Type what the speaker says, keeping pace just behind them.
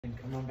And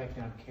come on back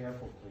down.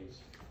 Careful,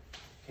 please.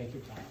 Take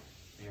your time.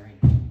 Very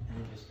nice. And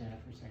then just stand up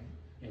for a second.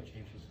 Yeah,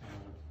 James just kind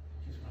of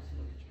just wants to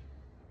look at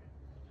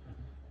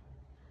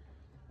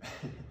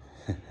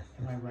you.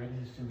 Am I right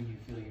in assuming you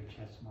feel your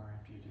chest more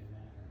after you do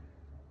that?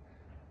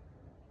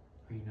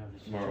 Or you know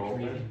this more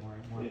breathing, more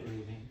yeah.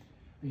 breathing?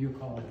 You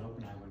call it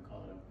open, I wouldn't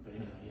call it open, but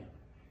anyway,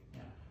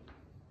 yeah.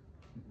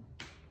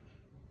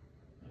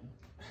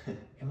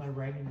 Am I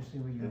right in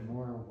assuming you're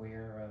more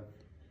aware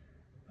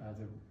of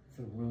the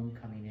room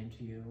coming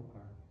into you,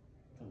 or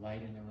the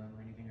light in the room,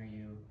 or anything? Are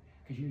you,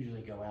 because you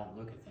usually go out and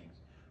look at things,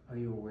 are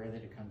you aware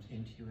that it comes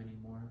into you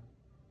anymore?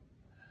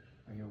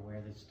 Are you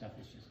aware that stuff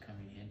is just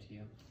coming into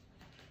you?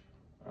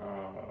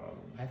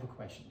 I have a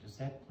question. Does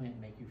that plant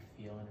make you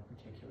feel in a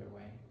particular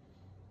way?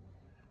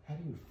 How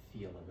do you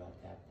feel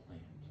about that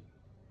plant?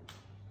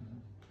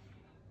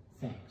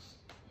 Thanks.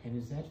 And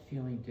is that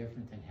feeling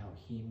different than how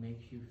he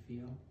makes you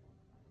feel?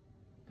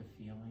 The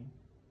feeling?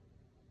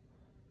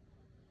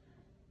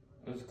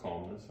 It's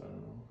calmness, I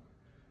don't know.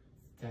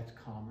 That's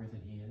calmer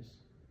than he is? Is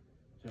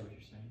that what you're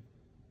saying?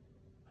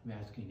 I'm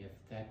asking if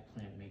that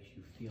plant makes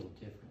you feel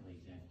differently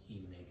than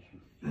he makes you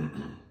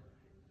feel.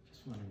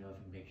 Just want to know if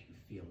it makes you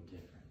feel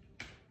different.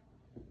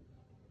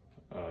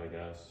 I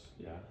guess,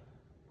 yeah.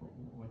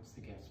 What's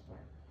the guess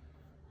part?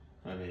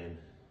 I mean,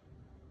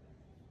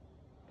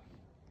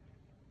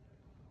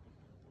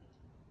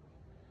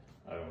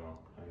 I don't know.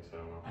 I guess I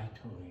don't know. I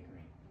totally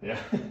agree. Yeah.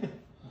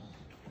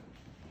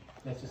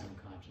 That's his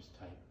unconscious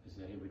type, is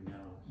that he would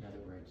know. In other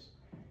words,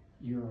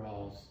 you're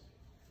all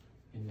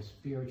in the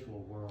spiritual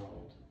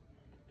world,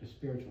 the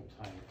spiritual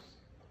types,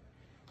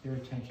 their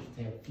attention,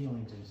 they have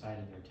feelings inside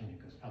and their attention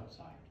goes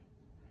outside.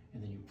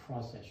 And then you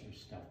process your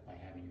stuff by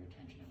having your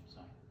attention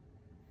outside.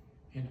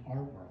 In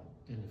our world,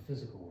 in the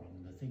physical world,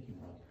 in the thinking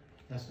world,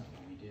 that's not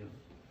what we do.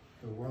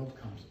 The world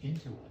comes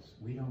into us,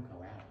 we don't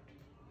go out.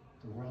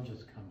 The world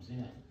just comes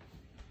in,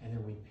 and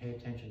then we pay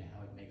attention to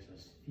how it makes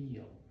us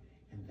feel,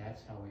 and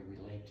that's how we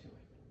relate to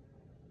it.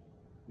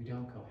 We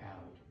don't go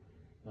out.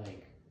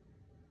 Like,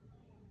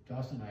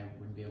 Dawson and I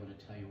wouldn't be able to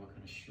tell you what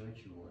kind of shirt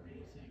you wore or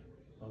anything,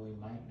 but we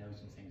might know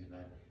some things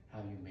about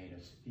how you made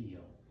us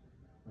feel.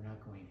 We're not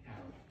going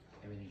out.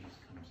 Everything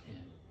just comes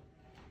in.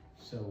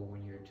 So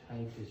when your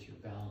type is your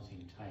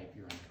balancing type,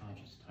 your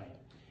unconscious type,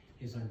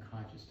 his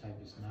unconscious type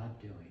is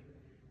not doing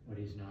what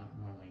he's not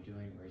normally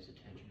doing, where his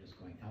attention is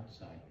going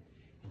outside.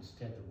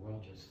 Instead, the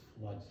world just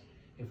floods.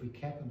 If we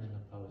kept him in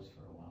the pose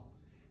for a while,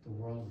 the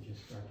world would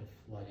just start to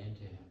flood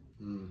into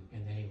him,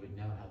 and then he would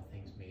know how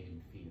things made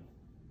him feel.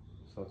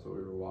 So that's what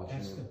we were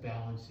watching. That's the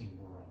balancing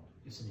world.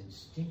 It's an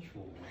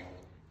instinctual world,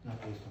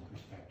 not based on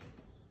perspective,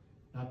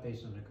 not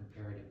based on a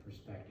comparative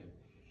perspective.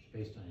 It's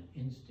based on an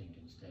instinct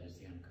instead as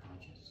the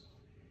unconscious.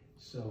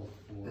 So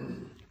for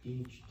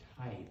each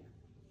type,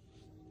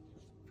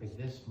 for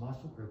this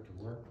muscle group to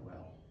work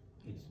well,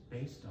 it's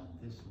based on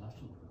this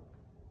muscle group,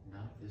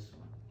 not this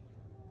one.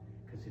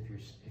 Because if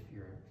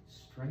you're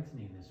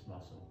strengthening this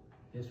muscle,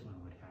 this one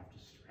would have to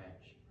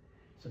stretch.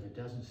 So if it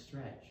doesn't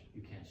stretch,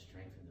 you can't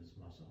strengthen this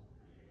muscle.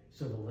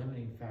 So the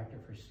limiting factor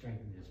for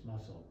strengthening this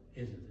muscle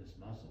isn't this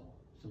muscle,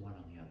 it's the one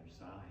on the other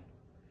side.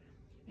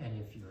 And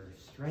if you're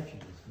stretching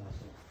this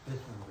muscle,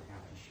 this one would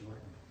have to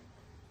shorten.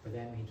 But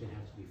that means it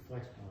has to be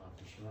flexible enough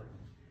to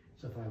shorten.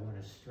 So if I want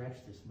to stretch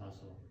this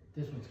muscle,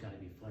 this one's got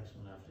to be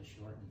flexible enough to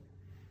shorten.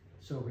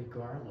 So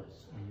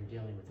regardless, when you're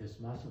dealing with this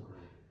muscle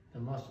group,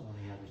 the muscle on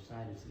the other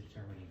side is the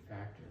determining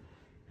factor.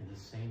 And the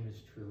same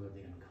is true of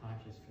the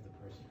unconscious for the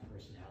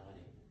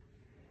personality.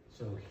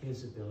 So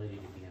his ability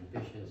to be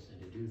ambitious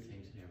and to do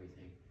things and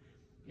everything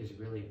is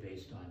really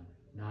based on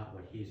not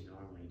what he's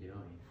normally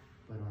doing,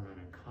 but on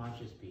an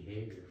unconscious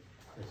behavior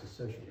that's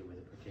associated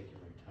with a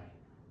particular type.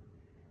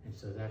 And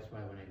so that's why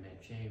when I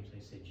met James, I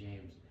said,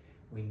 James,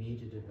 we need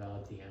to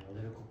develop the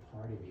analytical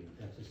part of you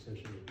that's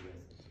associated with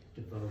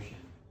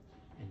devotion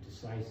and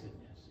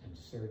decisiveness and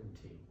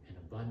certainty and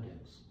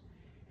abundance.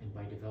 And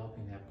by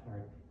developing that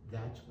part,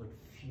 that's what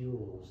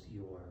fuels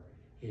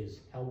his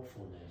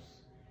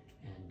helpfulness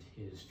and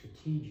his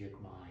strategic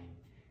mind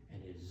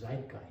and his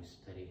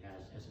zeitgeist that he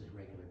has as his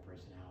regular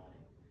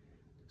personality.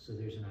 So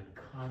there's an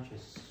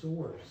unconscious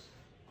source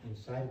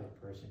inside of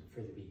a person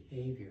for the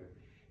behavior,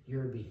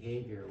 your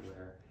behavior,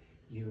 where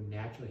you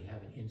naturally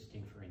have an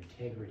instinct for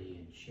integrity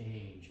and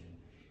change and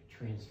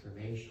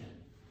transformation.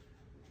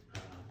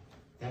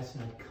 That's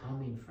not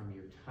coming from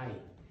your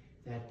type.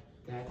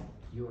 That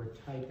your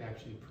type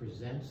actually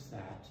presents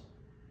that,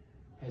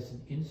 has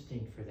an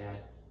instinct for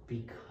that,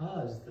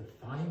 because the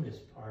thymus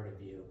part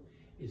of you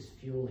is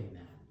fueling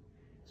that.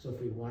 So if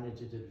we wanted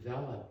to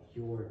develop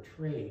your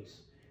traits,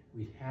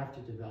 we'd have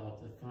to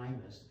develop the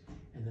thymus,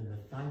 and then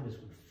the thymus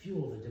would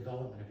fuel the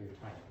development of your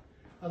type.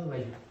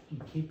 Otherwise, you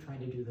keep trying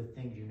to do the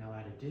things you know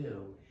how to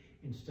do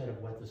instead of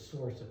what the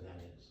source of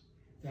that is.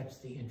 That's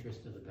the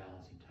interest of the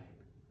balancing type.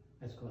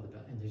 That's called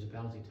and there's a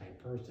balancing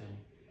type person.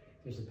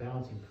 There's a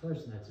balancing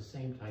person that's the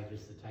same type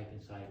as the type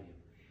inside of you.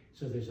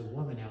 So there's a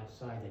woman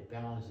outside that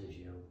balances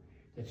you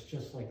that's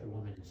just like the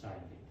woman inside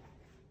of you.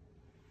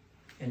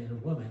 And in a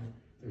woman,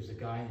 there's a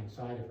guy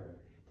inside of her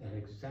that have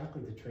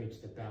exactly the traits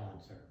that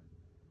balance her.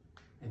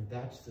 And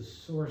that's the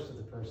source of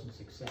the person's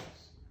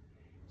success.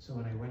 So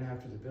when I went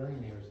after the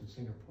billionaires in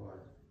Singapore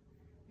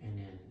and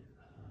in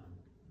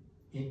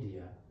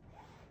India,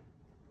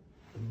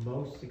 the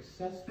most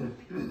successful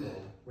people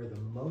were the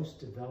most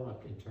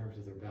developed in terms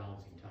of their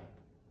balancing type.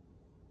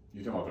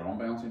 You talking about their own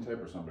balancing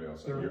type or somebody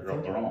else? Their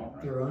own,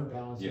 right? Their own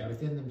balancing Yeah.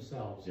 within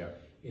themselves Yeah.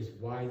 is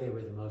why they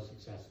were the most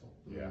successful.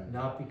 Yeah.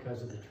 Not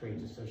because of the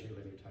traits associated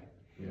with their type.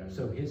 Yeah.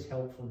 So his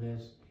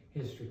helpfulness,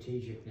 his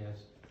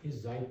strategicness,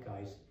 his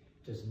zeitgeist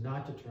does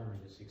not determine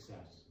his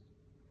success.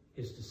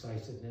 His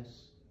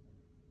decisiveness,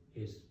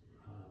 his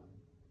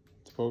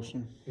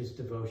Devotion. his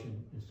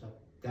devotion and stuff,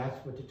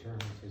 that's what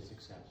determines his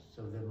success.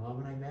 So the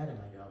moment I met him,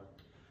 I go,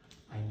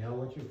 I know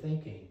what you're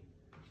thinking,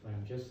 but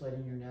I'm just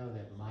letting you know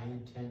that my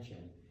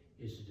intention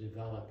is to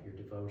develop your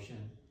devotion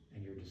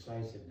and your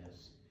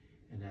decisiveness,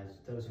 and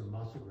those are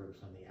muscle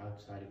groups on the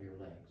outside of your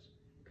legs,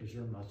 because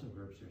your muscle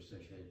groups are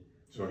associated.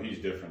 So he's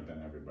different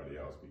than everybody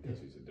else because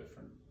he's a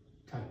different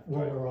Type.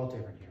 Well, we're all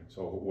different here.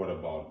 So what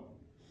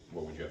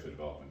would you have to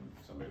develop in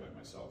somebody like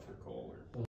myself or Cole or?